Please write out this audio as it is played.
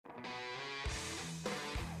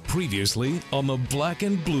Previously on the Black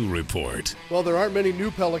and Blue Report. Well, there aren't many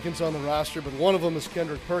new Pelicans on the roster, but one of them is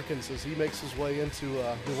Kendrick Perkins as he makes his way into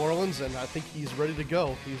New Orleans, and I think he's ready to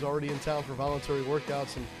go. He's already in town for voluntary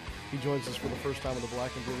workouts, and he joins us for the first time on the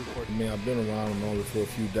Black and Blue Report. I mean, I've been around him only for a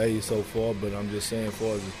few days so far, but I'm just saying, as far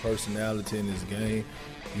as his personality and his game,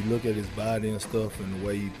 you look at his body and stuff and the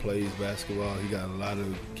way he plays basketball, he got a lot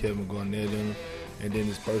of Kevin Garnett in him. And then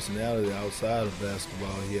his personality outside of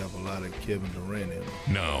basketball, he have a lot of Kevin Durant in him.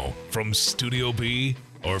 Now, from Studio B,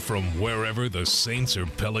 or from wherever the Saints or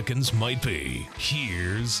Pelicans might be,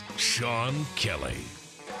 here's Sean Kelly.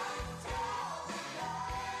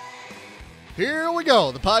 Here we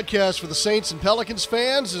go. The podcast for the Saints and Pelicans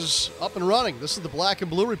fans is up and running. This is the Black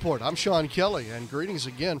and Blue Report. I'm Sean Kelly, and greetings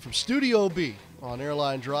again from Studio B on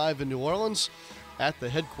Airline Drive in New Orleans at the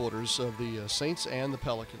headquarters of the Saints and the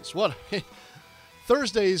Pelicans.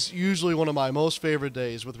 Thursday's usually one of my most favorite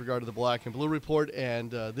days with regard to the Black and Blue Report,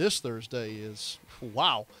 and this Thursday is,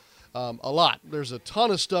 wow, a lot. There's a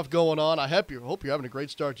ton of stuff going on. I hope you're having a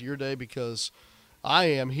great start to your day, because I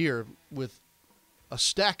am here with a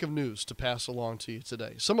stack of news to pass along to you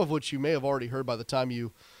today, some of which you may have already heard by the time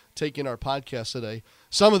you take in our podcast today.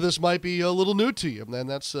 Some of this might be a little new to you, and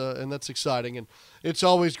that's exciting. And it's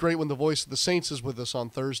always great when the voice of the Saints is with us on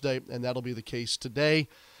Thursday, and that'll be the case today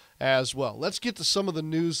as well. Let's get to some of the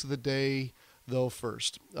news of the day, though,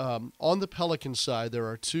 first. On the Pelicans side, there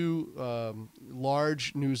are two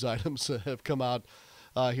large news items that have come out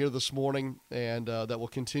here this morning, and that will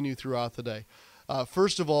continue throughout the day.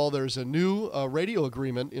 First of all, there's a new radio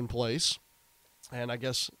agreement in place, and I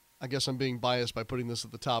guess I'm being biased by putting this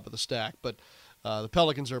at the top of the stack, but the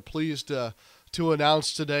Pelicans are pleased to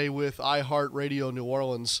announce today with iHeartRadio New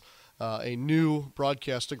Orleans a new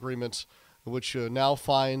broadcast agreement which now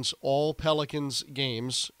finds all Pelicans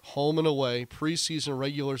games, home and away, preseason,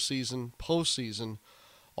 regular season, postseason,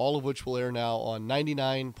 all of which will air now on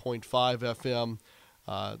 99.5 FM.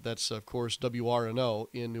 That's, of course, WRNO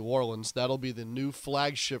in New Orleans. That'll be the new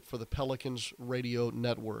flagship for the Pelicans radio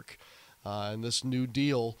network. And this new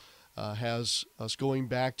deal has us going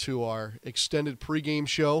back to our extended pregame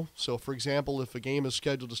show. So, for example, if a game is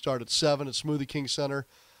scheduled to start at 7 at Smoothie King Center,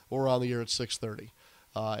 we're on the air at 6:30.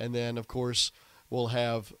 And then, of course, we'll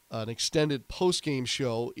have an extended post-game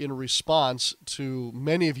show in response to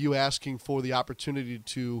many of you asking for the opportunity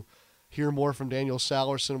to hear more from Daniel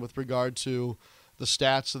Sallerson with regard to the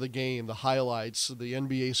stats of the game, the highlights, the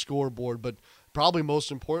NBA scoreboard, but probably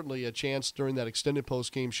most importantly, a chance during that extended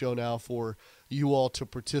post-game show now for you all to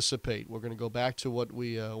participate. We're going to go back to what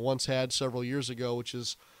we once had several years ago, which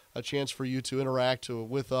is a chance for you to interact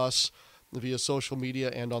with us via social media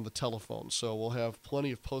and on the telephone. So we'll have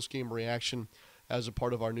plenty of post-game reaction as a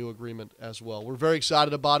part of our new agreement as well. We're very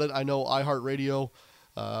excited about it. I know iHeartRadio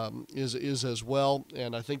is as well,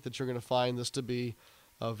 and I think that you're going to find this to be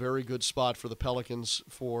a very good spot for the Pelicans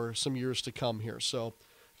for some years to come here. So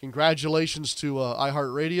congratulations to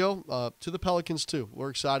iHeartRadio, to the Pelicans too.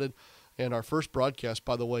 We're excited. And our first broadcast,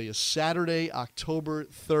 by the way, is Saturday, October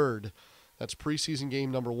 3rd. That's preseason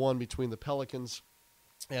game number 1 between the Pelicans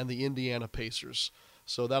and the Indiana Pacers.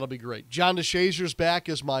 So that'll be great. John DeShazier's back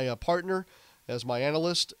as my partner, as my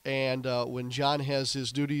analyst. And when John has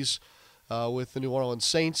his duties with the New Orleans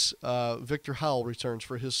Saints, Victor Howell returns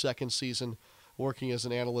for his second season working as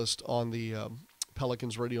an analyst on the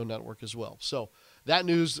Pelicans radio network as well. So that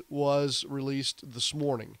news was released this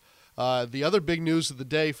morning. The other big news of the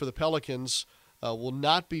day for the Pelicans will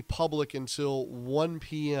not be public until 1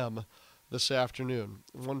 p.m. this afternoon,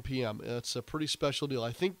 1 p.m. It's a pretty special deal.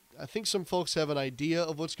 I think some folks have an idea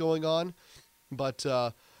of what's going on, but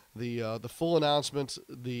the full announcement,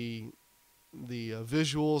 the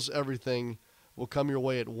visuals, everything will come your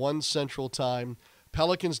way at 1 Central Time.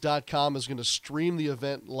 Pelicans.com is going to stream the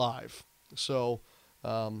event live. So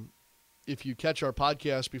if you catch our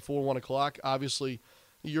podcast before 1 o'clock, obviously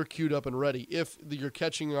you're queued up and ready. If you're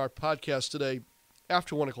catching our podcast today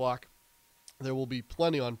after 1 o'clock, there will be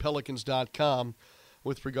plenty on Pelicans.com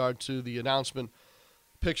with regard to the announcement,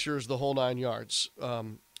 pictures, the whole 9 yards.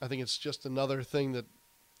 I think it's just another thing that,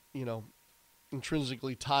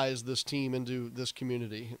 intrinsically ties this team into this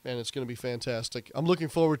community, and it's going to be fantastic. I'm looking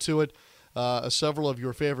forward to it. Several of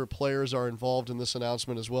your favorite players are involved in this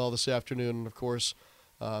announcement as well this afternoon, and, of course,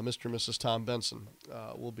 Mr. and Mrs. Tom Benson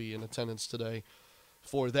will be in attendance today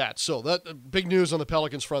for that. So that big news on the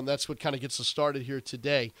Pelicans front. That's what kind of gets us started here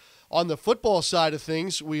today. On the football side of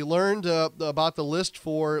things, we learned about the list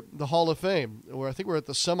for the Hall of Fame, where I think we're at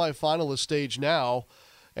the semifinalist stage now,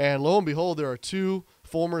 and lo and behold, there are 2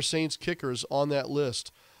 former Saints kickers on that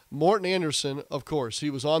list. Morton Anderson, of course, he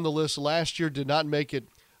was on the list last year, did not make it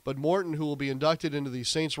But Morton, who will be inducted into the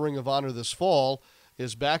Saints Ring of Honor this fall,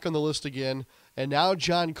 is back on the list again. And now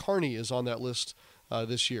John Carney is on that list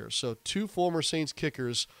this year. So 2 former Saints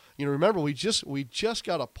kickers. You know, remember, we just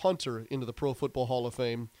got a punter into the Pro Football Hall of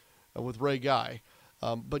Fame with Ray Guy.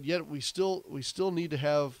 But yet we still need to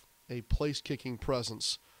have a place-kicking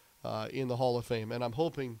presence in the Hall of Fame. And I'm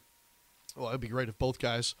hoping, well, it'd be great if both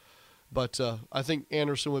guys, but I think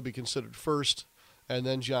Anderson would be considered first, and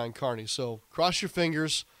then John Carney. So cross your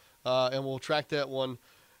fingers, and we'll track that one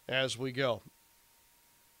as we go.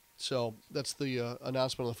 So that's the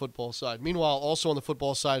announcement on the football side. Meanwhile, also on the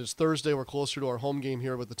football side, it's Thursday. We're closer to our home game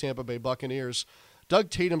here with the Tampa Bay Buccaneers. Doug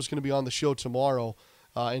Tatum's going to be on the show tomorrow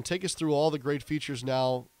and take us through all the great features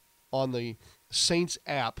now on the Saints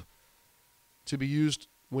app to be used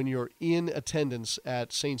when you're in attendance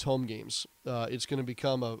at Saints home games. It's going to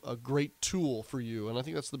become a great tool for you, and I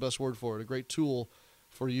think that's the best word for it, a great tool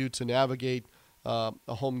for you to navigate a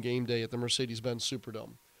home game day at the Mercedes-Benz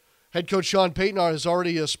Superdome. Head coach Sean Payton has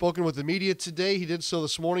already spoken with the media today. He did so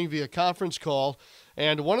this morning via conference call,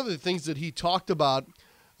 and one of the things that he talked about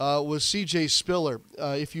was C.J. Spiller.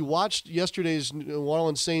 If you watched yesterday's New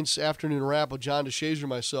Orleans Saints afternoon wrap with John DeShazier and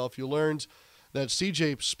myself, you learned that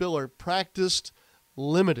C.J. Spiller practiced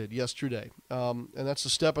limited yesterday, and that's a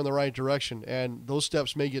step in the right direction, and those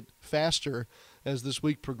steps may get faster as this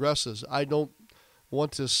week progresses. I don't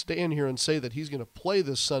want to stand here and say that he's going to play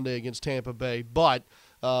this Sunday against Tampa Bay, but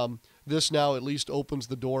this now at least opens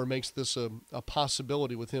the door, makes this a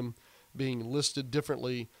possibility with him being listed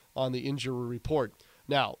differently on the injury report.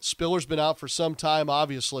 Now, Spiller's been out for some time,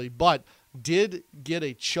 obviously, but did get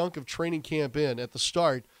a chunk of training camp in at the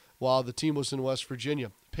start while the team was in West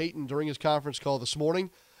Virginia. Payton, during his conference call this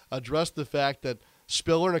morning, addressed the fact that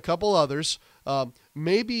Spiller and a couple others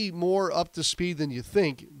may be more up to speed than you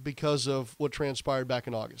think because of what transpired back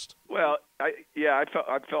in August. Well, I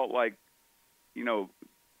felt like, you know,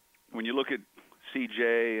 when you look at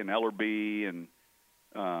CJ and Ellerbe and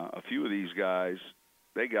a few of these guys,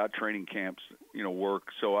 they got training camps, you know, work.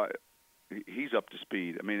 So he's up to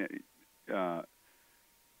speed. I mean,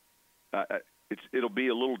 it'll be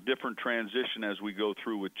a little different transition as we go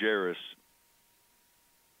through with Jarris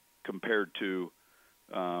compared to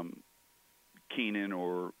Keenan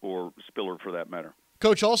or Spiller for that matter.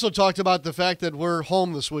 Coach also talked about the fact that we're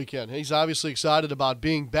home this weekend. He's obviously excited about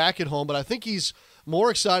being back at home, but I think he's more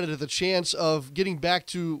excited at the chance of getting back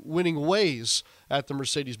to winning ways at the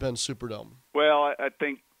Mercedes-Benz Superdome. Well, I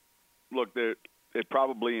think, look, it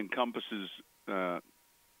probably encompasses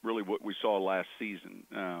really what we saw last season.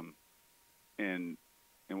 And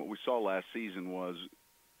what we saw last season was,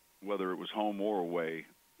 whether it was home or away,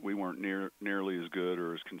 we weren't nearly as good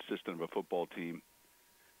or as consistent of a football team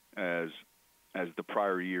as the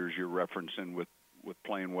prior years you're referencing with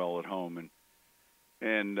playing well at home,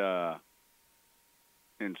 and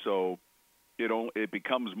so it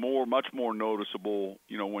becomes much more noticeable,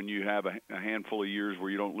 you know, when you have a handful of years where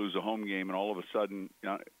you don't lose a home game, and all of a sudden,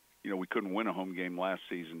 you know, we couldn't win a home game last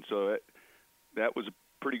season. So that was a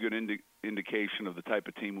pretty good indication of the type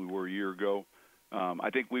of team we were a year ago. I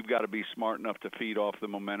think we've got to be smart enough to feed off the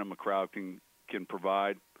momentum a crowd can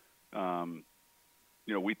provide.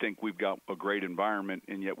 You know, we think we've got a great environment,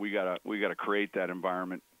 and yet we gotta create that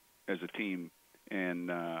environment as a team. And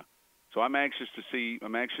so I'm anxious to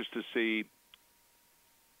see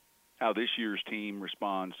how this year's team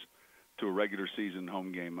responds to a regular season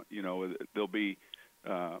home game. You know, there'll be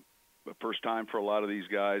the first time for a lot of these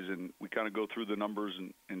guys, and we kind of go through the numbers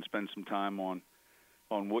and spend some time on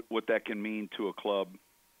what that can mean to a club,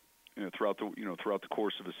 you know, throughout the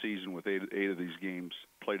course of a season with eight of these games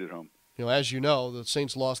played at home. You know, as you know, the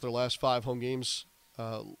Saints lost their last 5 home games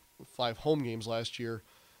last year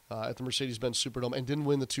at the Mercedes-Benz Superdome, and didn't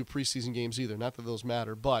win the 2 preseason games either. Not that those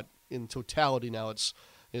matter, but in totality now it's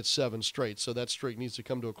 7 straight. So that streak needs to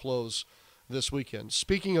come to a close this weekend.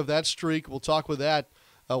 Speaking of that streak, we'll talk that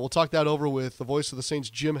over with the voice of the Saints,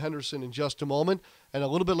 Jim Henderson, in just a moment. And a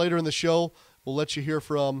little bit later in the show, we'll let you hear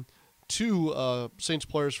from 2 Saints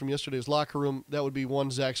players from yesterday's locker room. That would be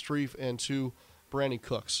 1 Zach Strief and 2 Brandon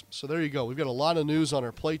Cooks. So there you go. We've got a lot of news on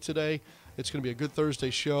our plate today. It's going to be a good Thursday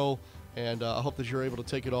show, and I hope that you're able to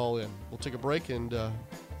take it all in. We'll take a break, and the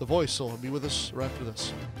voice will be with us right after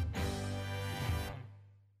this.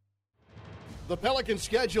 The Pelicans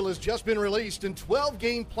schedule has just been released and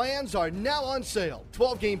 12-game plans are now on sale.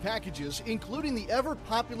 12-game packages, including the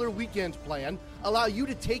ever-popular weekend plan, allow you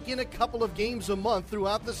to take in a couple of games a month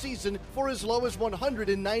throughout the season for as low as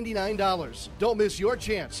 $199. Don't miss your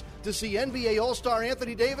chance to see NBA All-Star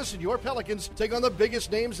Anthony Davis and your Pelicans take on the biggest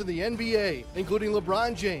names in the NBA, including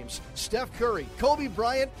LeBron James, Steph Curry, Kobe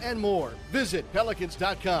Bryant, and more. Visit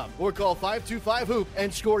Pelicans.com or call 525-HOOP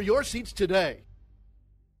and score your seats today.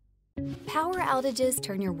 Power outages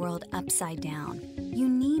turn your world upside down. You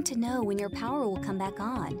need to know when your power will come back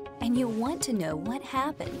on, and you want to know what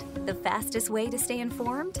happened. The fastest way to stay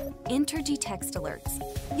informed? Entergy Text Alerts.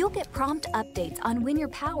 You'll get prompt updates on when your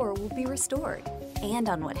power will be restored and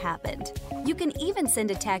on what happened. You can even send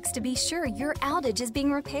a text to be sure your outage is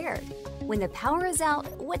being repaired. When the power is out,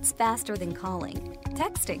 what's faster than calling?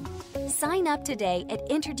 Texting. Sign up today at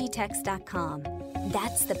EntergyText.com.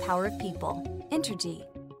 That's the power of people. Entergy.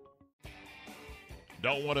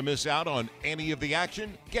 Don't want to miss out on any of the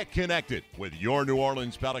action? Get connected with your New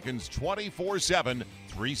Orleans Pelicans 24/7,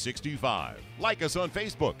 365. Like us on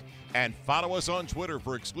Facebook and follow us on Twitter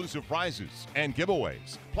for exclusive prizes and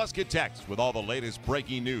giveaways. Plus, get text with all the latest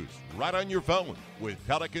breaking news right on your phone with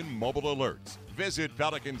Pelican Mobile Alerts. Visit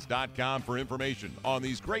Pelicans.com for information on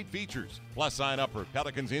these great features. Plus, sign up for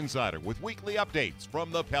Pelicans Insider with weekly updates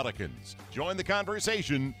from the Pelicans. Join the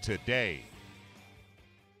conversation today.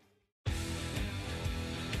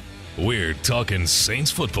 We're talking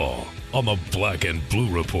Saints football on the Black and Blue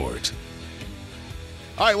Report.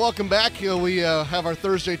 All right, welcome back. We have our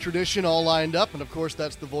Thursday tradition all lined up, and of course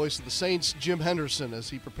that's the voice of the Saints, Jim Henderson, as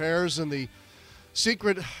he prepares in the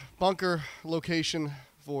secret bunker location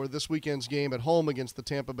for this weekend's game at home against the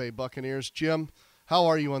Tampa Bay Buccaneers. Jim, how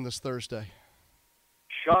are you on this Thursday?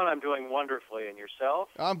 Sean, I'm doing wonderfully, and yourself?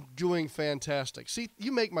 I'm doing fantastic. See,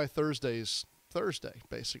 you make my Thursdays Thursday,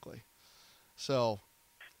 basically. So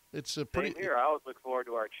it's a pretty. Same here. I always look forward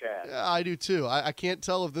to our chat. Yeah, I do too. I can't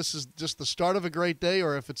tell if this is just the start of a great day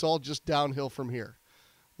or if it's all just downhill from here.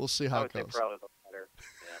 We'll see how it goes. I would say probably the latter.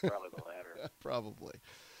 Yeah, probably the latter. Probably.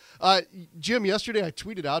 Jim, yesterday I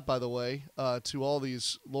tweeted out, by the way, to all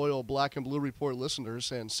these loyal Black and Blue Report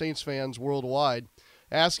listeners and Saints fans worldwide,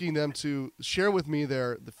 asking them to share with me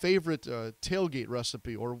the favorite tailgate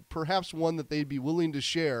recipe, or perhaps one that they'd be willing to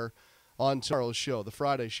share on tomorrow's show, the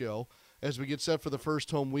Friday show, as we get set for the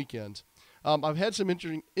first home weekend. I've had some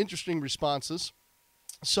interesting responses,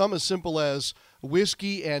 some as simple as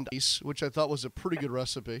whiskey and ice, which I thought was a pretty good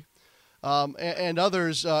recipe, and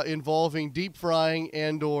others involving deep frying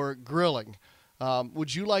and or grilling.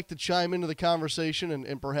 Would you like to chime into the conversation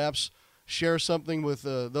and perhaps share something with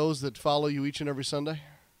those that follow you each and every Sunday?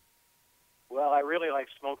 Well, I really like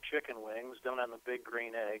smoked chicken wings done on the Big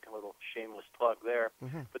Green Egg, a little shameless plug there.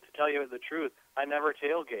 Mm-hmm. But to tell you the truth, I never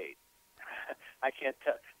tailgate. I can't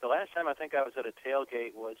tell. The last time I think I was at a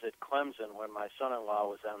tailgate was at Clemson when my son-in-law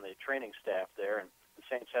was on the training staff there, and the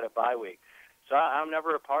Saints had a bye week. So I'm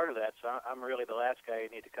never a part of that. So I'm really the last guy you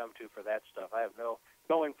need to come to for that stuff. I have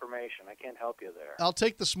no information. I can't help you there. I'll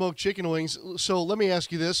take the smoked chicken wings. So let me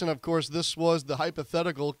ask you this, and of course this was the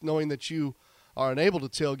hypothetical, knowing that you are unable to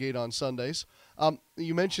tailgate on Sundays.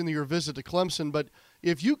 You mentioned your visit to Clemson, but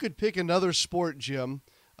if you could pick another sport, Jim,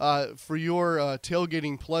 for your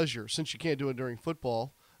tailgating pleasure, since you can't do it during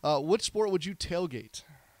football, what sport would you tailgate?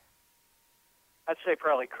 I'd say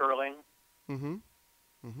probably curling. Mm-hmm.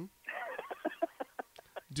 Mm-hmm.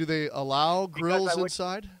 Do they allow grills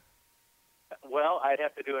inside? Well, I'd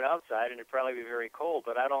have to do it outside, and it'd probably be very cold,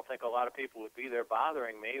 but I don't think a lot of people would be there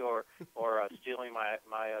bothering me or stealing my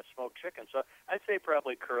smoked chicken. So I'd say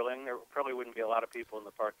probably curling. There probably wouldn't be a lot of people in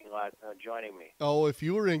the parking lot joining me. Oh, if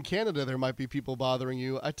you were in Canada, there might be people bothering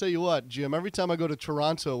you. I tell you what, Jim, every time I go to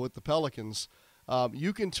Toronto with the Pelicans,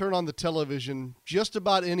 you can turn on the television just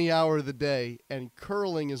about any hour of the day, and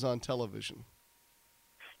curling is on television.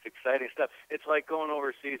 It's exciting stuff. It's like going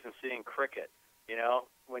overseas and seeing cricket. You know,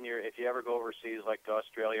 if you ever go overseas, like to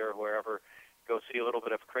Australia or wherever, go see a little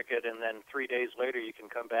bit of cricket, and then 3 days later you can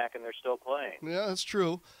come back and they're still playing. Yeah, that's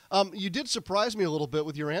true. You did surprise me a little bit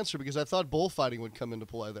with your answer because I thought bullfighting would come into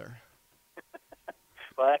play there.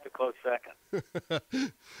 Well, that's a close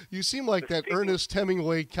second. You seem like that Ernest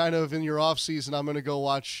Hemingway kind of in your off season, I'm going to go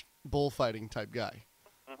watch bullfighting type guy.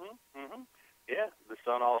 Mm-hmm. Yeah, The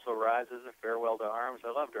Sun Also Rises, A Farewell to Arms.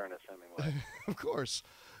 I loved Ernest Hemingway. Of course.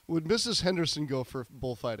 Would Mrs. Henderson go for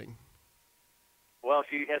bullfighting? Well,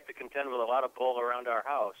 she has to contend with a lot of bull around our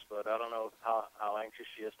house, but I don't know how anxious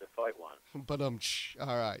she is to fight one. But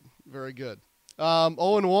all right, very good.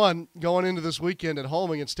 0-1 going into this weekend at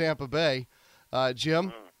home against Tampa Bay.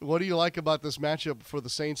 Jim, what do you like about this matchup for the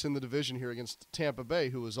Saints in the division here against Tampa Bay,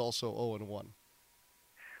 who is also 0-1?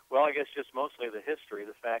 Well, I guess just mostly the history,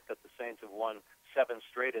 the fact that the Saints have won 7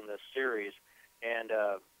 straight in this series, and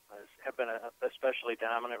have been especially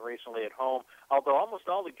dominant recently at home. Although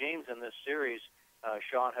almost all the games in this series,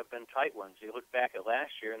 Sean, have been tight ones. You look back at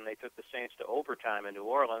last year, and they took the Saints to overtime in New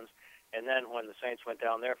Orleans, and then when the Saints went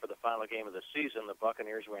down there for the final game of the season, the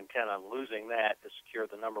Buccaneers were intent on losing that to secure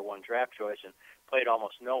the number 1 draft choice and played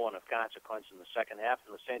almost no one of consequence in the second half,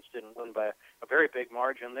 and the Saints didn't win by a very big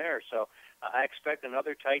margin there. So I expect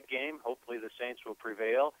another tight game. Hopefully the Saints will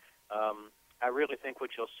prevail. I really think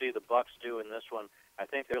what you'll see the Bucs do in this one, I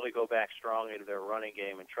think they really go back strongly to their running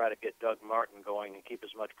game and try to get Doug Martin going and keep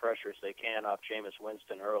as much pressure as they can off Jameis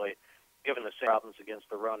Winston early, given the same problems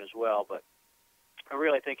against the run as well. But I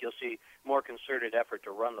really think you'll see more concerted effort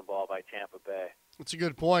to run the ball by Tampa Bay. That's a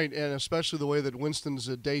good point, and especially the way that Winston's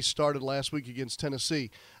day started last week against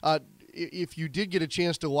Tennessee. If you did get a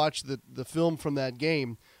chance to watch the film from that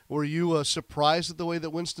game, were you surprised at the way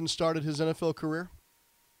that Winston started his NFL career?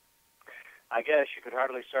 I guess you could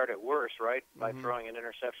hardly start it worse, right, by throwing an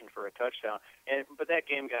interception for a touchdown. But that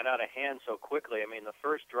game got out of hand so quickly. I mean, the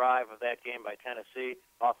first drive of that game by Tennessee,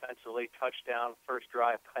 offensively, touchdown. First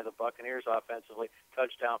drive by the Buccaneers, offensively,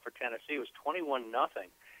 touchdown for Tennessee. It was 21-0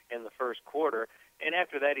 in the first quarter. And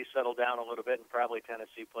after that, he settled down a little bit, and probably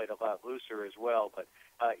Tennessee played a lot looser as well. But,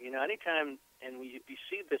 anytime, and you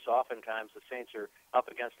see this oftentimes, the Saints are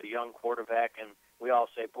up against a young quarterback, and we all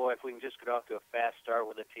say, boy, if we can just get off to a fast start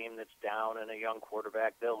with a team that's down and a young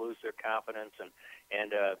quarterback, they'll lose their confidence, and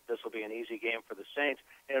this will be an easy game for the Saints.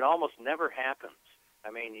 And it almost never happens.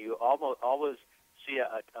 I mean, you always see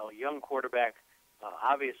a young quarterback,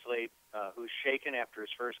 obviously, who's shaken after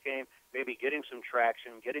his first game, maybe getting some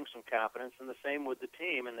traction, getting some confidence, and the same with the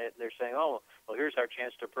team. And they're saying, oh, well, here's our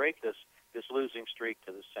chance to break this losing streak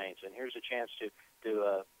to the Saints, and here's a chance to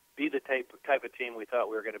be the type of team we thought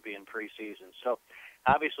we were going to be in preseason. So,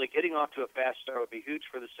 obviously, getting off to a fast start would be huge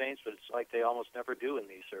for the Saints, but it's like they almost never do in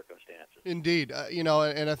these circumstances. Indeed.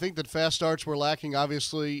 And I think that fast starts were lacking,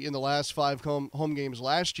 obviously, in the last 5 home games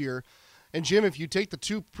last year. And, Jim, if you take the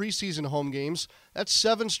 2 preseason home games, that's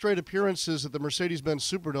 7 straight appearances at the Mercedes-Benz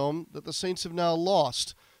Superdome that the Saints have now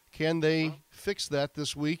lost. Can they fix that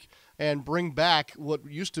this week and bring back what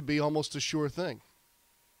used to be almost a sure thing?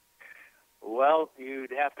 Well,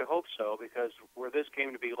 you'd have to hope so, because were this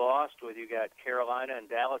game to be lost, with you got Carolina and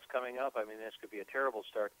Dallas coming up, I mean, this could be a terrible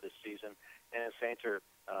start to this season. And the Saints are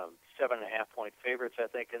 7.5-point favorites, I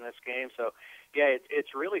think, in this game. So, yeah,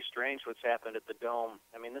 it's really strange what's happened at the Dome.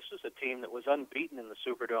 I mean, this is a team that was unbeaten in the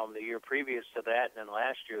Superdome the year previous to that, and then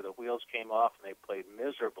last year the wheels came off and they played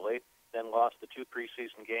miserably, then lost the 2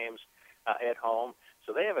 preseason games at home.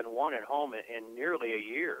 So they haven't won at home in nearly a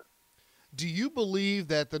year. Do you believe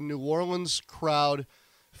that the New Orleans crowd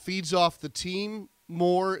feeds off the team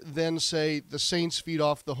more than, say, the Saints feed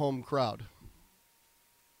off the home crowd?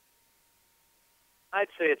 I'd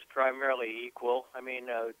say it's primarily equal. I mean,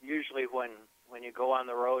 usually when you go on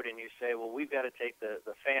the road and you say, well, we've got to take the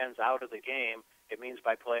fans out of the game, it means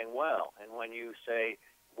by playing well. And when you say,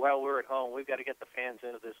 well, we're at home, we've got to get the fans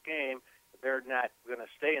into this game, they're not going to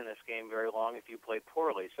stay in this game very long if you play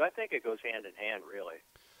poorly. So I think it goes hand in hand, really.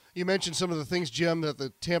 You mentioned some of the things, Jim, that the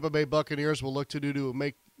Tampa Bay Buccaneers will look to do to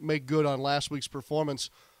make good on last week's performance.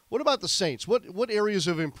 What about the Saints? What areas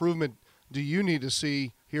of improvement do you need to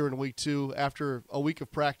see here in Week 2 after a week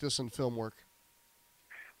of practice and film work?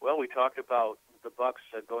 Well, we talked about the Bucs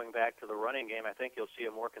going back to the running game. I think you'll see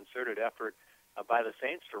a more concerted effort by the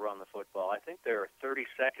Saints to run the football. I think they're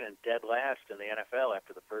 32nd and dead last in the NFL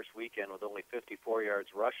after the first weekend with only 54 yards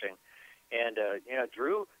rushing. And,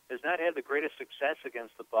 Drew has not had the greatest success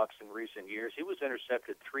against the Bucs in recent years. He was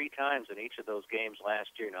intercepted 3 times in each of those games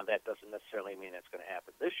last year. Now, that doesn't necessarily mean that's going to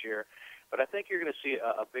happen this year, but I think you're going to see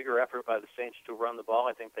a bigger effort by the Saints to run the ball.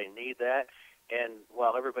 I think they need that. And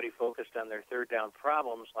while everybody focused on their third down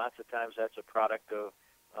problems, lots of times that's a product of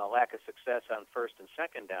lack of success on first and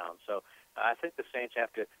second down. So I think the Saints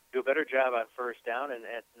have to do a better job on first down, and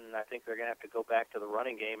I think they're going to have to go back to the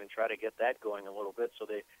running game and try to get that going a little bit so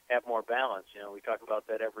they have more balance. You know, we talk about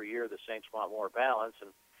that every year. The Saints want more balance,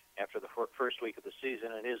 and after the first week of the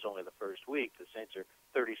season, and it is only the first week, the Saints are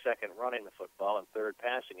 32nd running the football and 3rd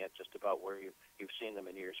passing it, just about where you've seen them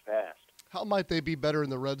in years past. How might they be better in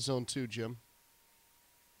the red zone too, Jim?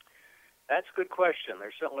 That's a good question.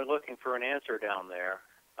 They're certainly looking for an answer down there.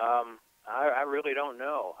 I really don't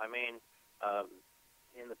know. I mean,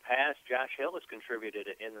 in the past, Josh Hill has contributed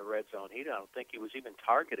in the red zone. I don't think he was even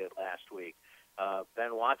targeted last week.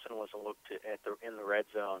 Ben Watson was looked at in the red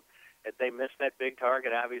zone. They missed that big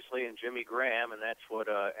target, obviously, in Jimmy Graham, and that's what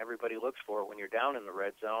everybody looks for when you're down in the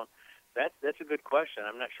red zone. That's a good question.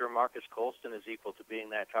 I'm not sure Marcus Colston is equal to being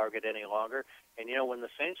that target any longer. And, when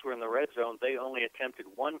the Saints were in the red zone, they only attempted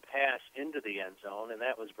one pass into the end zone, and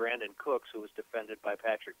that was Brandon Cooks, who was defended by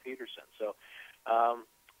Patrick Peterson. So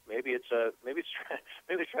maybe they're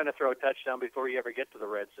trying to throw a touchdown before you ever get to the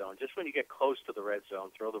red zone. Just when you get close to the red zone,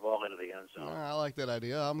 throw the ball into the end zone. I like that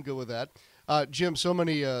idea. I'm good with that. Jim, so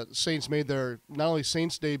many Saints made their not only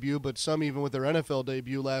Saints debut, but some even with their NFL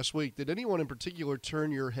debut last week. Did anyone in particular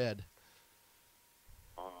turn your head?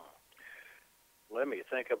 Let me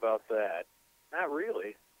think about that. Not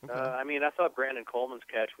really. Okay. I thought Brandon Coleman's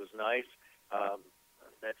catch was nice.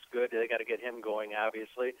 That's good. They got to get him going,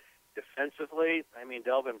 obviously. Defensively,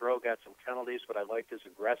 Delvin Breaux got some penalties, but I liked his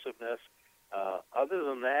aggressiveness. Other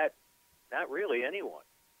than that, not really anyone.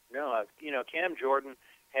 No, Cam Jordan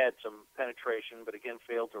had some penetration, but again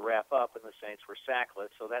failed to wrap up, and the Saints were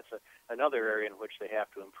sackless. So that's another area in which they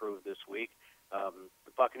have to improve this week.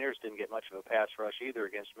 The Buccaneers didn't get much of a pass rush either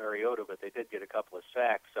against Mariota, but they did get a couple of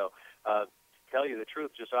sacks. So, to tell you the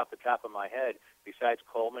truth, just off the top of my head, besides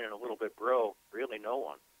Coleman and a little bit Breaux, really no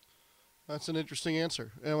one. That's an interesting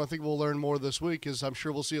answer, and I think we'll learn more this week because I'm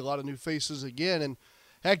sure we'll see a lot of new faces again. And,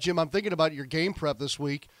 heck, Jim, I'm thinking about your game prep this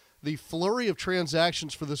week. The flurry of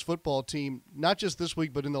transactions for this football team, not just this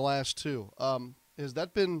week but in the last two, has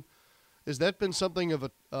that been something of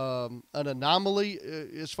an anomaly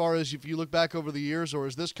as far as if you look back over the years, or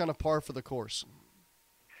is this kind of par for the course?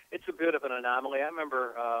 It's a bit of an anomaly. I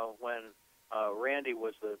remember when Randy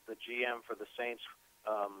was the GM for the Saints,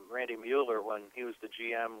 Randy Mueller, when he was the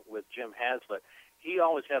GM with Jim Haslett, he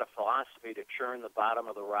always had a philosophy to churn the bottom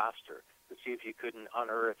of the roster to see if you couldn't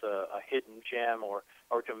unearth a hidden gem or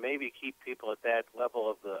to maybe keep people at that level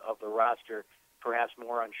of the roster perhaps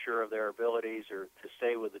more unsure of their abilities or to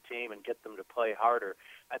stay with the team and get them to play harder.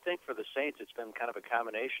 I think for the Saints, it's been kind of a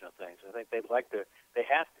combination of things. I think they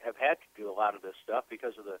have had to do a lot of this stuff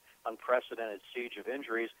because of the unprecedented siege of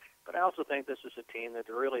injuries. But I also think this is a team that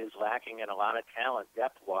really is lacking in a lot of talent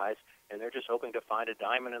depth-wise, and they're just hoping to find a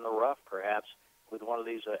diamond in the rough, perhaps, with one of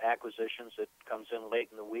these acquisitions that comes in late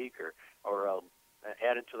in the week or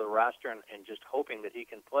added to the roster and just hoping that he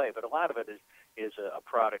can play. But a lot of it is a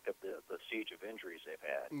product of the siege of injuries they've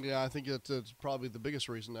had. Yeah, I think it's probably the biggest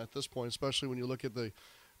reason at this point, especially when you look at the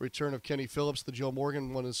return of Kenny Phillips. The Joe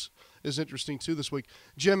Morgan one is interesting, too, this week.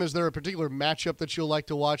 Jim, is there a particular matchup that you'll like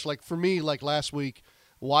to watch? Like, for me, like last week,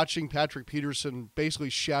 watching Patrick Peterson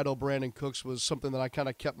basically shadow Brandon Cooks was something that I kind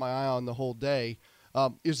of kept my eye on the whole day.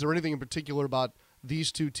 Is there anything in particular about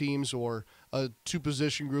these two teams or two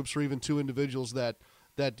position groups or even two individuals that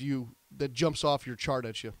jumps off your chart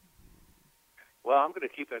at you? Well, I'm going to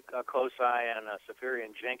keep a close eye on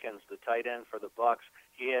Safarian Jenkins, the tight end for the Bucs.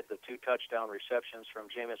 He had the 2 touchdown receptions from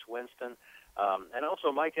Jameis Winston. And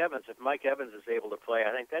also Mike Evans. If Mike Evans is able to play,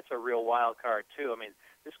 I think that's a real wild card, too.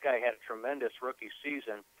 This guy had a tremendous rookie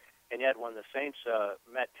season, and yet when the Saints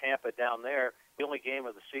met Tampa down there, the only game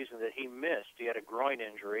of the season that he missed, he had a groin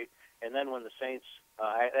injury. And then when the Saints,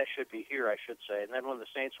 that should be here, I should say, and then when the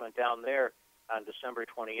Saints went down there on December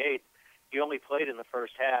 28th, he only played in the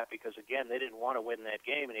first half because, again, they didn't want to win that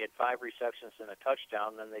game, and he had 5 receptions and a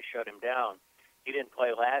touchdown, and then they shut him down. He didn't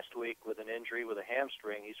play last week with an injury with a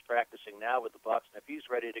hamstring. He's practicing now with the Bucs, and if he's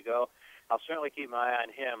ready to go, I'll certainly keep my eye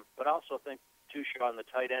on him. But I also think, too, Sean, the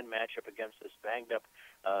tight end matchup against this banged-up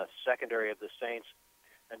secondary of the Saints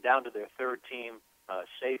and down to their third-team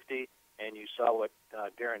safety, and you saw what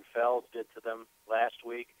Darren Fells did to them last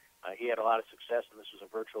week. He had a lot of success, and this was a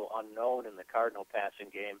virtual unknown in the Cardinal passing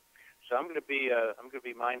game. So I'm going to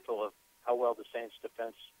be mindful of how well the Saints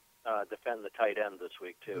defend the tight end this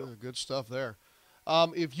week too. Good stuff there.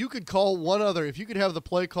 If you could have the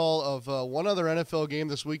play call of one other NFL game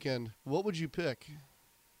this weekend, what would you pick?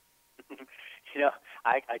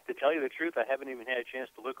 To tell you the truth, I haven't even had a chance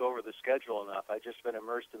to look over the schedule enough. I've just been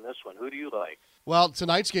immersed in this one. Who do you like? Well,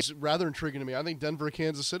 tonight's game is rather intriguing to me. I think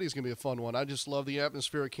Denver-Kansas City is going to be a fun one. I just love the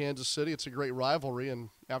atmosphere of Kansas City. It's a great rivalry, and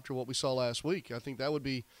after what we saw last week, I think that would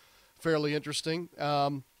be fairly interesting.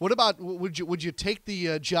 What about would you take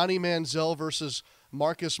the Johnny Manziel versus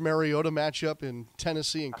Marcus Mariota matchup in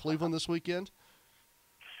Tennessee and Cleveland this weekend?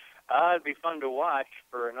 It'd be fun to watch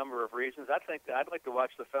for a number of reasons. I'd like to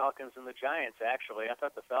watch the Falcons and the Giants, actually. I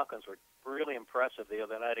thought the Falcons were really impressive the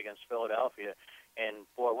other night against Philadelphia. And,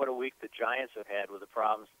 boy, what a week the Giants have had with the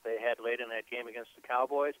problems they had late in that game against the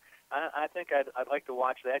Cowboys. I think I'd like to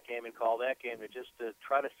watch that game and call that game to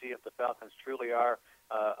try to see if the Falcons truly are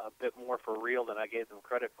a bit more for real than I gave them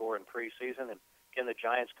credit for in preseason. And can the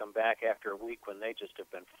Giants come back after a week when they just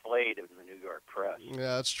have been flayed in the New York press?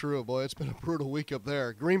 Yeah, that's true. Boy, it's been a brutal week up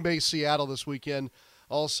there. Green Bay, Seattle this weekend.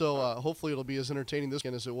 Also, hopefully it'll be as entertaining this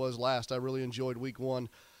weekend as it was last. I really enjoyed Week 1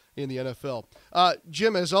 in the NFL.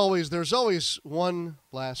 Jim, as always, there's always one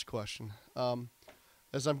last question.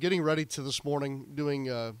 As I'm getting ready to this morning,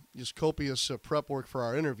 doing just copious prep work for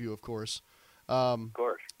our interview, of course. Of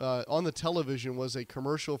course. On the television was a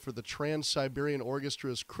commercial for the Trans-Siberian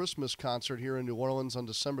Orchestra's Christmas concert here in New Orleans on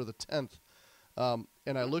December the 10th.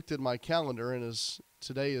 And I looked at my calendar, and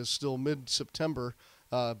today is still mid-September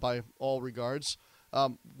by all regards.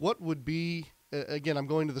 What would be, again, I'm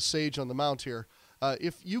going to the sage on the mount here,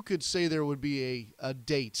 if you could say there would be a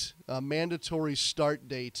date, a mandatory start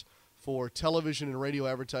date for television and radio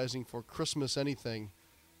advertising for Christmas anything,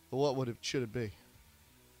 what should it be?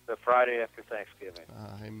 The Friday after Thanksgiving.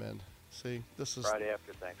 Amen. See, this is Friday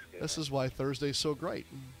after Thanksgiving. This is why Thursday's so great.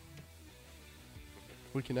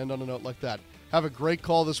 We can end on a note like that. Have a great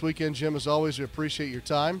call this weekend, Jim. As always, we appreciate your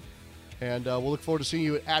time, and we'll look forward to seeing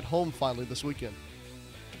you at home finally this weekend.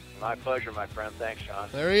 My pleasure, my friend. Thanks, Sean.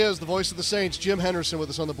 There he is, the voice of the Saints, Jim Henderson, with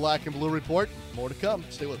us on the Black and Blue Report. More to come.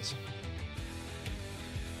 Stay with us.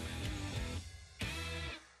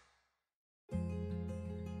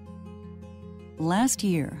 Last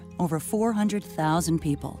year, over 400,000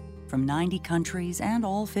 people from 90 countries and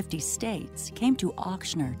all 50 states came to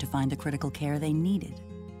Ochsner to find the critical care they needed.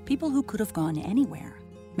 People who could have gone anywhere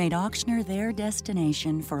made Ochsner their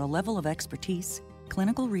destination for a level of expertise,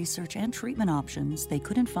 clinical research, and treatment options they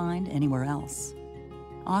couldn't find anywhere else.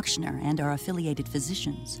 Ochsner and our affiliated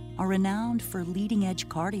physicians are renowned for leading-edge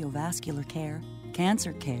cardiovascular care,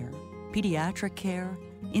 cancer care, pediatric care,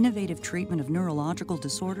 innovative treatment of neurological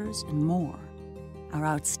disorders, and more. Our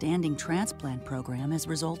outstanding transplant program has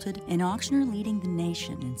resulted in Ochsner leading the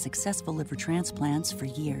nation in successful liver transplants for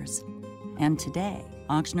years. And today,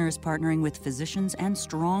 Ochsner is partnering with physicians and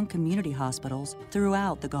strong community hospitals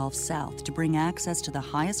throughout the Gulf South to bring access to the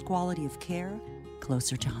highest quality of care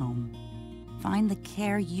closer to home. Find the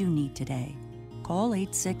care you need today. Call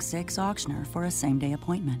 866-OCHSNER for a same-day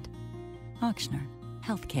appointment. Ochsner,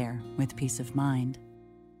 healthcare with peace of mind.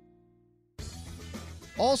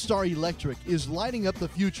 All-Star Electric is lighting up the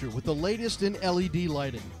future with the latest in LED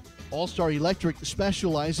lighting. All-Star Electric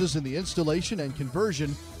specializes in the installation and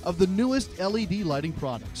conversion of the newest LED lighting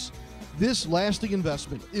products. This lasting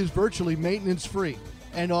investment is virtually maintenance-free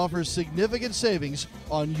and offers significant savings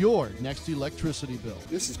on your next electricity bill.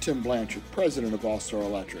 This is Tim Blanchard, president of All-Star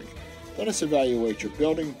Electric. Let us evaluate your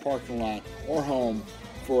building, parking lot, or home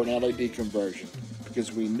for an LED conversion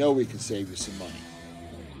because we know we can save you some money.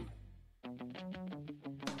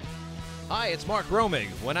 Hi, it's Mark Romig.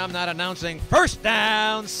 When I'm not announcing First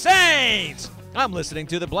Down Saints, I'm listening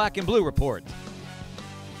to the Black and Blue Report.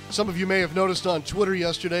 Some of you may have noticed on Twitter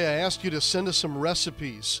yesterday, I asked you to send us some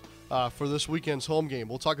recipes for this weekend's home game.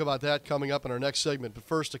 We'll talk about that coming up in our next segment. But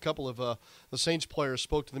first, a couple of the Saints players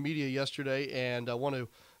spoke to the media yesterday, and I want to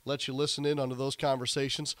let you listen in onto those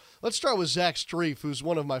conversations. Let's start with Zach Strief, who's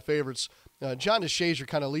one of my favorites. John DeShazier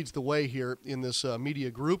kind of leads the way here in this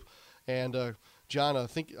media group, and John, I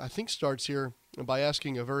think starts here by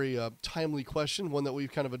asking a very timely question, one that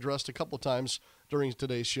we've kind of addressed a couple times during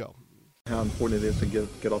today's show. How important it is to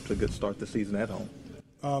get off to a good start this season at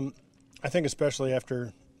home. I think especially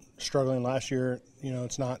after struggling last year,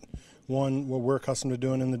 it's not what we're accustomed to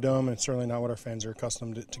doing in the Dome, and it's certainly not what our fans are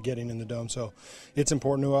accustomed to getting in the Dome. So it's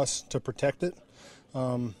important to us to protect it,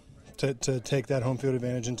 to take that home field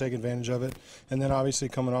advantage and take advantage of it. And then obviously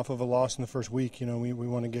coming off of a loss in the first week, we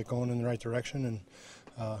want to get going in the right direction, and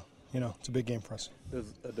it's a big game for us. Does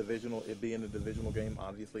it being a divisional game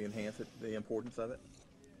obviously enhance the importance of it?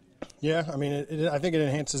 Yeah, I mean, I think it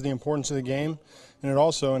enhances the importance of the game, and it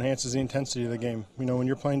also enhances the intensity of the game. When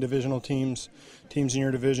you're playing divisional teams in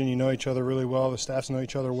your division, you know each other really well, the staffs know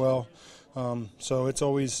each other well, so it's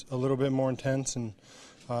always a little bit more intense, and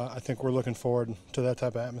I think we're looking forward to that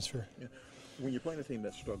type of atmosphere. Yeah. When you're playing a team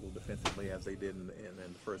that struggled defensively as they did in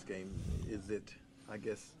the first game, is it, I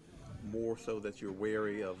guess, more so that you're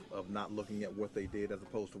wary of not looking at what they did as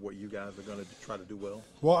opposed to what you guys are going to try to do well?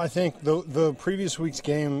 Well, I think the previous week's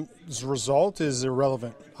game's result is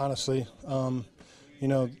irrelevant, honestly.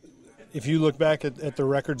 If you look back at the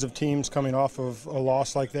records of teams coming off of a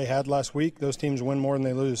loss like they had last week, those teams win more than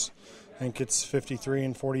they lose. I think it's 53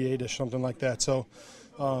 and 48-ish, something like that. So,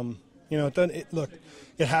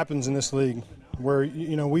 it happens in this league where,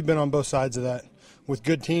 we've been on both sides of that. With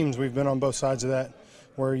good teams, we've been on both sides of that,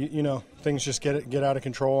 where, things just get out of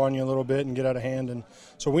control on you a little bit and get out of hand. And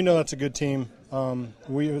so we know that's a good team.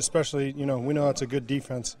 We know that's a good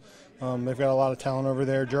defense. They've got a lot of talent over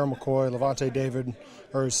there. Gerald McCoy, Levante David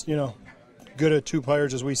are as, good at two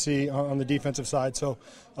players as we see on the defensive side. So,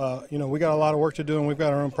 we got a lot of work to do, and we've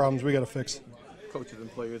got our own problems we got to fix. coaches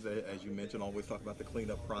and players, as you mentioned, always talk about the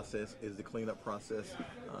cleanup process. Is the cleanup process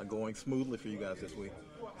going smoothly for you guys this week?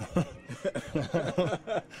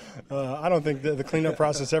 I don't think the cleanup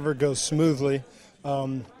process ever goes smoothly.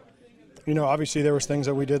 Obviously there was things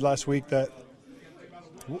that we did last week that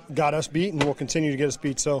got us beat and will continue to get us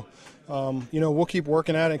beat. So, we'll keep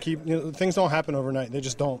working at it. Things don't happen overnight. They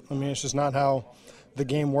just don't. I mean, it's just not how the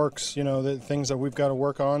game works. The things that we've got to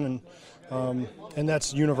work on, and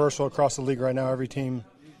that's universal across the league right now. Every team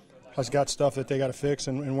has got stuff that they got to fix,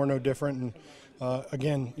 and we're no different. And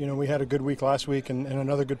again, we had a good week last week and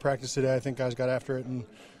another good practice today. I think guys got after it, and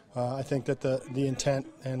I think that the intent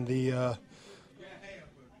and the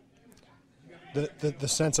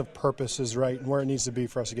sense of purpose is right and where it needs to be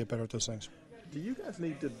for us to get better at those things. Do you guys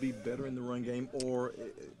need to be better in the run game, or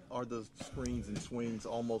are the screens and swings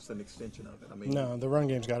almost an extension of it? No, the run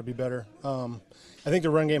game's got to be better. I think the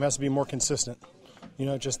run game has to be more consistent.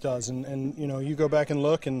 It just does. And you go back and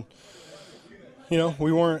look, and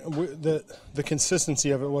the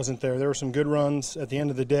consistency of it wasn't there. There were some good runs. At the end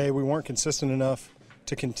of the day, we weren't consistent enough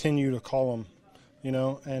to continue to call them.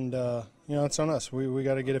 And it's on us. We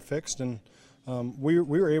got to get it fixed, and we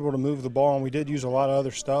were able to move the ball, and we did use a lot of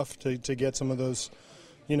other stuff to get some of those,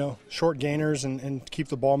 short gainers and keep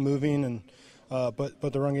the ball moving. And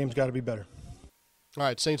but the run game's got to be better. All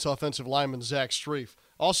right, Saints offensive lineman Zach Strief.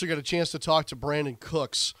 Also got a chance to talk to Brandon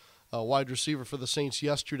Cooks, wide receiver for the Saints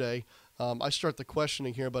yesterday. I start the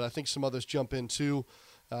questioning here, but I think some others jump in too.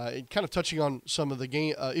 Kind of touching on some of the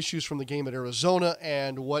game issues from the game at Arizona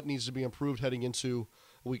and what needs to be improved heading into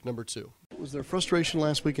week number 2. Was there frustration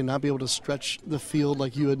last week in not be able to stretch the field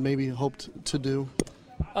like you had maybe hoped to do?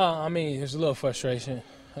 There's a little frustration,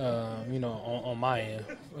 on my end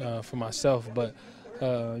for myself. But,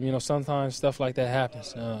 sometimes stuff like that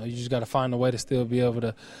happens. You just got to find a way to still be able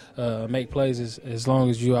to make plays as long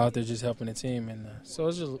as you're out there just helping the team. And so it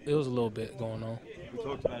was a little bit going on. We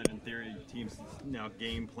talked about it in theory. Teams now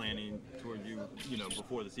game planning toward you,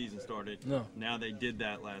 before the season started. No. Now they did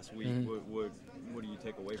that last week. Mm-hmm. What do you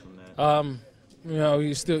take away from that?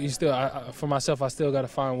 You still. For myself, I still got to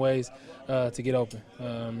find ways to get open.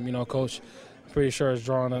 Coach, pretty sure is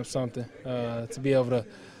drawing up something to be able to,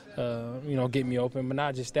 get me open. But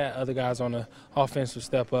not just that, other guys on the offense will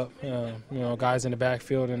step up. Guys in the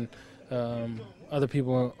backfield and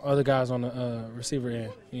other guys on the receiver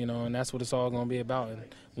end. And that's what it's all going to be about. And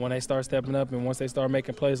when they start stepping up and once they start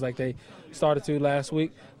making plays like they started to last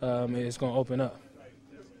week, it's going to open up.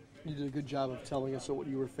 You did a good job of telling us what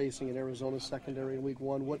you were facing in Arizona's secondary in week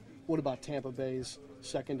 1. What about Tampa Bay's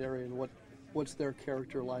secondary, and what's their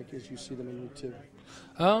character like as you see them in week 2?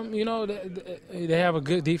 They have a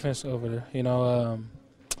good defense over there.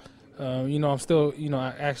 I'm still,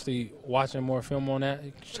 actually watching more film on that,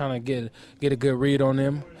 trying to get a good read on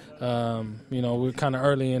them. We're kind of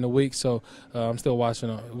early in the week, so I'm still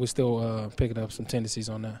watching. We're still picking up some tendencies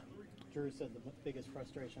on that. Drew said the biggest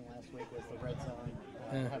frustration last week was the red zone,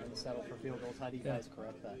 having to settle for field goals. How do you guys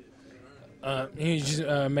correct that? You just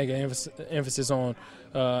make an emphasis on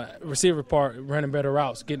receiver part, running better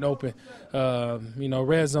routes, getting open.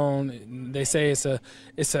 Red zone. They say it's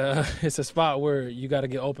a spot where you got to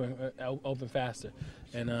get open faster,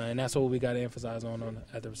 and that's what we got to emphasize on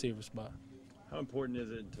at the receiver spot. How important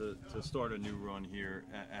is it to start a new run here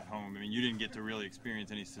at home? I mean, you didn't get to really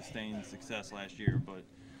experience any sustained success last year, but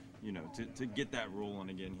to get that rolling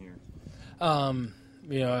again here.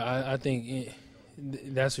 I think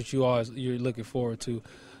that's what you're looking forward to.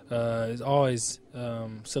 Is always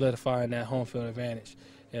solidifying that home field advantage.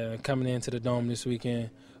 Coming into the Dome this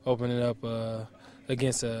weekend, opening up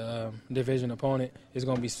against a division opponent is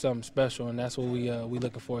going to be something special, and that's what we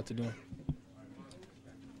looking forward to doing.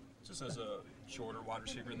 Just as a shorter wide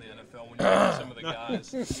receiver in the NFL, when you look at some of the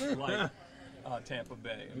guys like Tampa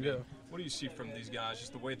Bay, what do you see from these guys,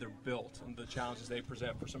 just the way they're built and the challenges they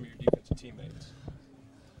present for some of your defensive teammates?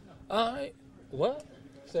 What?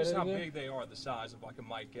 Just how big they are, the size of like a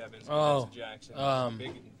Mike Evans and Vincent Jackson.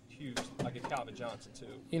 Big and huge, like a Calvin Johnson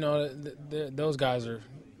too. Those guys are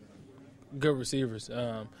good receivers.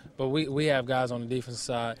 But we have guys on the defensive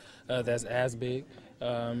side that's as big.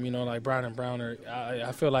 Like Brandon Browner.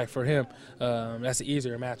 I feel like for him, that's an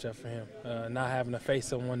easier matchup for him. Not having to face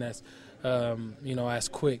someone that's as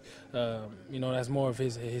quick, that's more of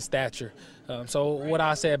his stature. So what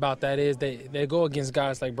I say about that is they go against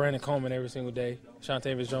guys like Brandon Coleman every single day,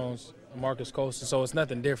 Shantavis Jones, Marcus Colston, so it's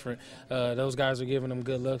nothing different. Those guys are giving them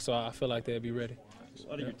good looks, so I feel like they'll be ready. A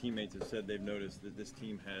lot of your teammates have said they've noticed that this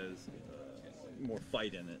team has more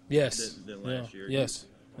fight in it than last year. Yes,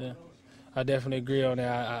 yeah. I definitely agree on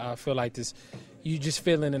that. I feel like this, you just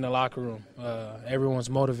feeling in the locker room. Everyone's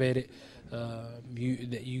motivated.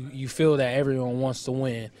 you feel that everyone wants to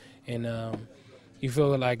win, and you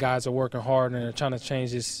feel like guys are working hard and are trying to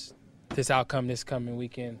change this outcome this coming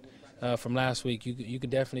weekend from last week. You could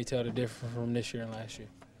definitely tell the difference from this year and last year.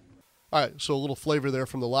 All right, so a little flavor there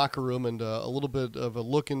from the locker room and a little bit of a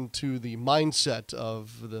look into the mindset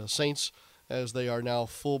of the Saints as they are now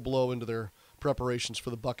full blow into their preparations for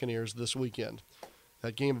the Buccaneers this weekend.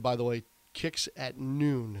 That game, by the way, kicks at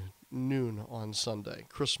noon on Sunday.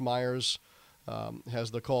 Chris Myers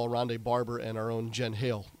has the call, Rondé Barber, and our own Jen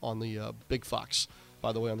Hale on the Big Fox,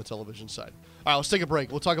 by the way, on the television side. All right, let's take a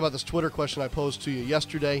break. We'll talk about this Twitter question I posed to you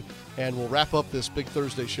yesterday, and we'll wrap up this Big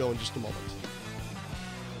Thursday show in just a moment.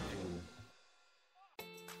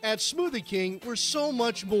 At Smoothie King, we're so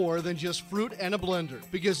much more than just fruit and a blender,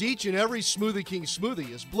 because each and every Smoothie King smoothie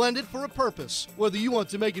is blended for a purpose. Whether you want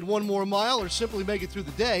to make it one more mile or simply make it through the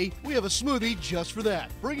day, we have a smoothie just for that.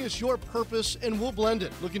 Bring us your purpose and we'll blend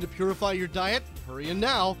it. Looking to purify your diet? Hurry in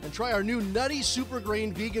now and try our new Nutty Super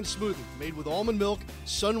Grain Vegan Smoothie. Made with almond milk,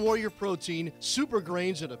 Sun Warrior protein, super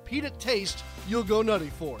grains, and a peanut taste you'll go nutty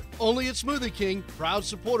for. Only at Smoothie King, proud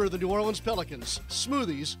supporter of the New Orleans Pelicans.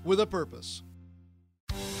 Smoothies with a purpose.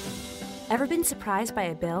 Ever been surprised by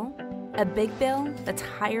a bill? A big bill that's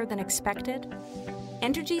higher than expected?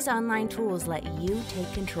 Entergy's online tools let you take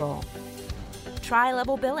control. Try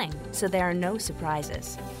level billing so there are no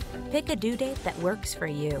surprises. Pick a due date that works for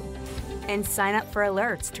you. And sign up for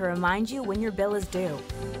alerts to remind you when your bill is due.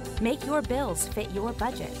 Make your bills fit your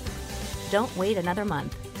budget. Don't wait another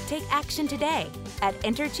month. Take action today at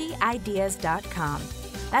EnergyIdeas.com.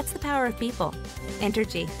 That's the power of people.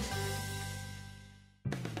 Entergy.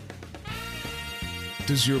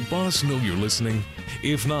 Does your boss know you're listening?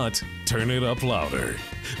 If not, turn it up louder.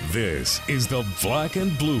 This is the Black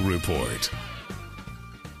and Blue Report.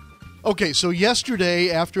 Okay, so yesterday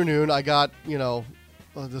afternoon I got,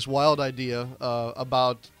 this wild idea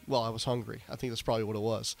about, I was hungry. I think that's probably what it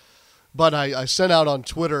was. But I sent out on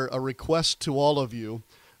Twitter a request to all of you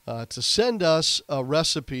to send us a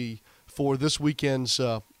recipe for this weekend's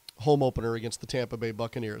home opener against the Tampa Bay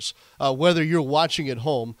Buccaneers. Whether you're watching at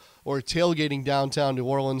home or tailgating downtown New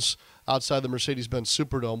Orleans outside the Mercedes-Benz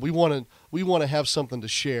Superdome, we want to have something to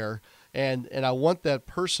share, and I want that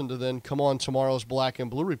person to then come on tomorrow's Black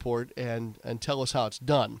and Blue Report and tell us how it's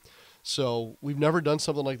done. So we've never done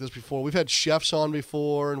something like this before. We've had chefs on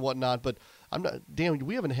before and whatnot, but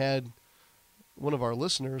we haven't had one of our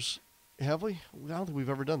listeners, have we? I don't think we've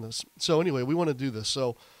ever done this. So anyway, we want to do this.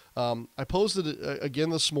 So I posted it again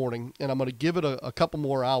this morning, and I'm going to give it a couple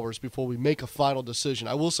more hours before we make a final decision.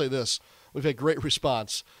 I will say this. We've had great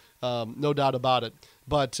response, no doubt about it.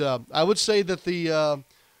 But I would say that the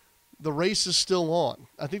race is still on.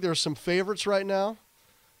 I think there are some favorites right now,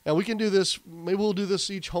 and we can do this. Maybe we'll do this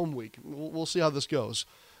each home week. We'll see how this goes.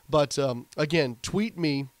 But, again, tweet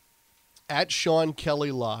me at Sean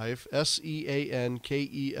Kelly Live,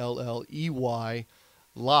 SeanKelley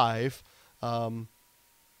Live,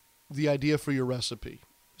 the idea for your recipe.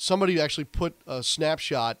 Somebody actually put a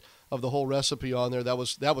snapshot of the whole recipe on there. That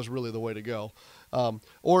was really the way to go.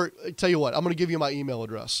 Or tell you what, I'm going to give you my email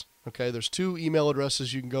address. Okay, there's 2 email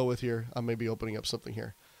addresses you can go with here. I may be opening up something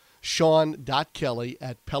here.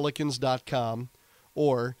 Sean.Kelly@Pelicans.com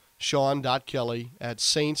or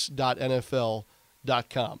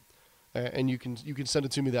Sean.Kelly@Saints.NFL.com. And you can send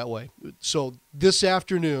it to me that way. So this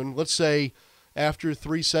afternoon, let's say after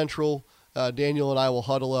 3 Central, Daniel and I will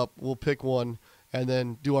huddle up, we'll pick one, and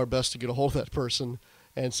then do our best to get a hold of that person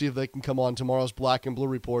and see if they can come on tomorrow's Black and Blue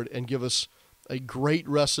Report and give us a great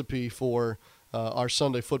recipe for our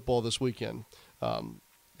Sunday football this weekend.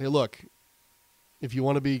 Hey, look, if you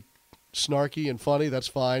want to be snarky and funny, that's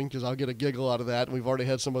fine, because I'll get a giggle out of that. We've already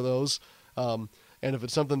had some of those. And if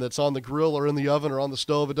it's something that's on the grill or in the oven or on the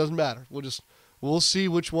stove, it doesn't matter. We'll see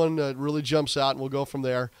which one really jumps out, and we'll go from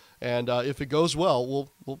there. And if it goes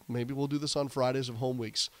well, maybe we'll do this on Fridays of home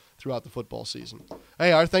weeks throughout the football season.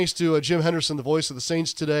 Hey, our thanks to Jim Henderson, the voice of the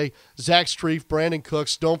Saints today, Zach Strief, Brandon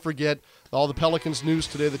Cooks. Don't forget all the Pelicans news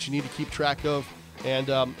today that you need to keep track of.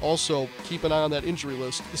 And also keep an eye on that injury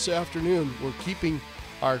list. This afternoon, we're keeping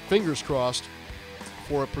our fingers crossed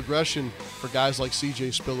for a progression for guys like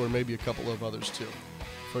C.J. Spiller, maybe a couple of others too.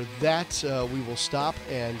 For that, we will stop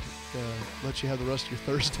and let you have the rest of your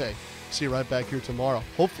Thursday. See you right back here tomorrow,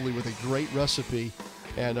 hopefully with a great recipe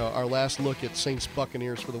and our last look at Saints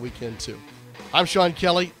Buccaneers for the weekend too. I'm Sean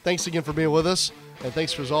Kelly. Thanks again for being with us, and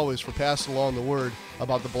thanks as always for passing along the word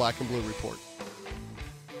about the Black and Blue Report.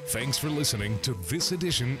 Thanks for listening to this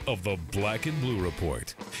edition of the Black and Blue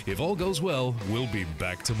Report. If all goes well, we'll be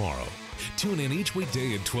back tomorrow. Tune in each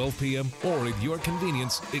weekday at 12 p.m. or at your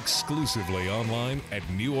convenience exclusively online at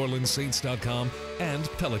NewOrleansSaints.com and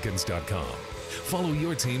Pelicans.com. Follow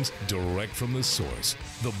your teams direct from the source,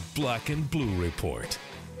 the Black and Blue Report.